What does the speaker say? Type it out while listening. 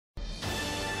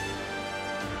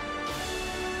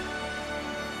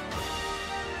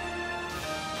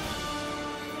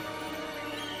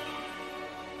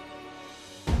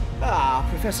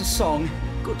Professor Song.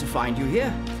 Good to find you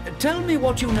here. Tell me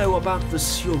what you know about the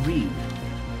Surene.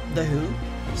 The who?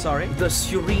 Sorry? The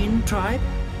Surene tribe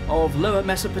of Lower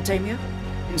Mesopotamia.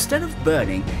 Instead of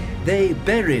burning, they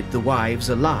buried the wives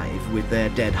alive with their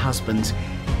dead husbands.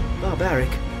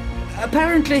 Barbaric.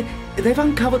 Apparently, they've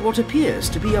uncovered what appears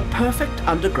to be a perfect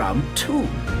underground tomb.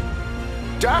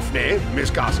 Daphne, Miss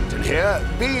Garsington here,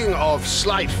 being of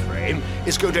slight frame,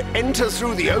 is going to enter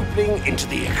through the opening into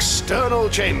the external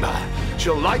chamber.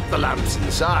 She'll light the lamps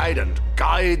inside and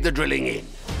guide the drilling in.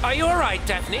 Are you all right,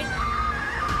 Daphne?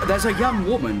 There's a young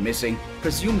woman missing,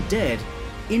 presumed dead,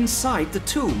 inside the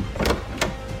tomb.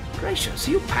 Gracious,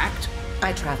 you packed?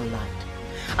 I travel light.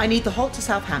 I need the halt to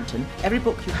Southampton, every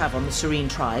book you have on the Serene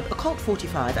tribe, a Colt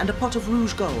 45, and a pot of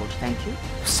rouge gold, thank you.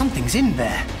 Something's in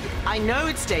there. I know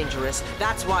it's dangerous.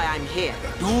 That's why I'm here.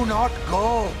 Do not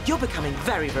go. You're becoming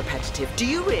very repetitive. Do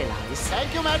you realize?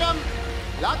 Thank you, madam.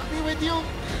 Luck be with you.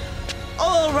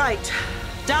 All right.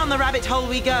 Down the rabbit hole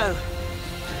we go.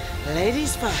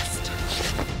 Ladies first.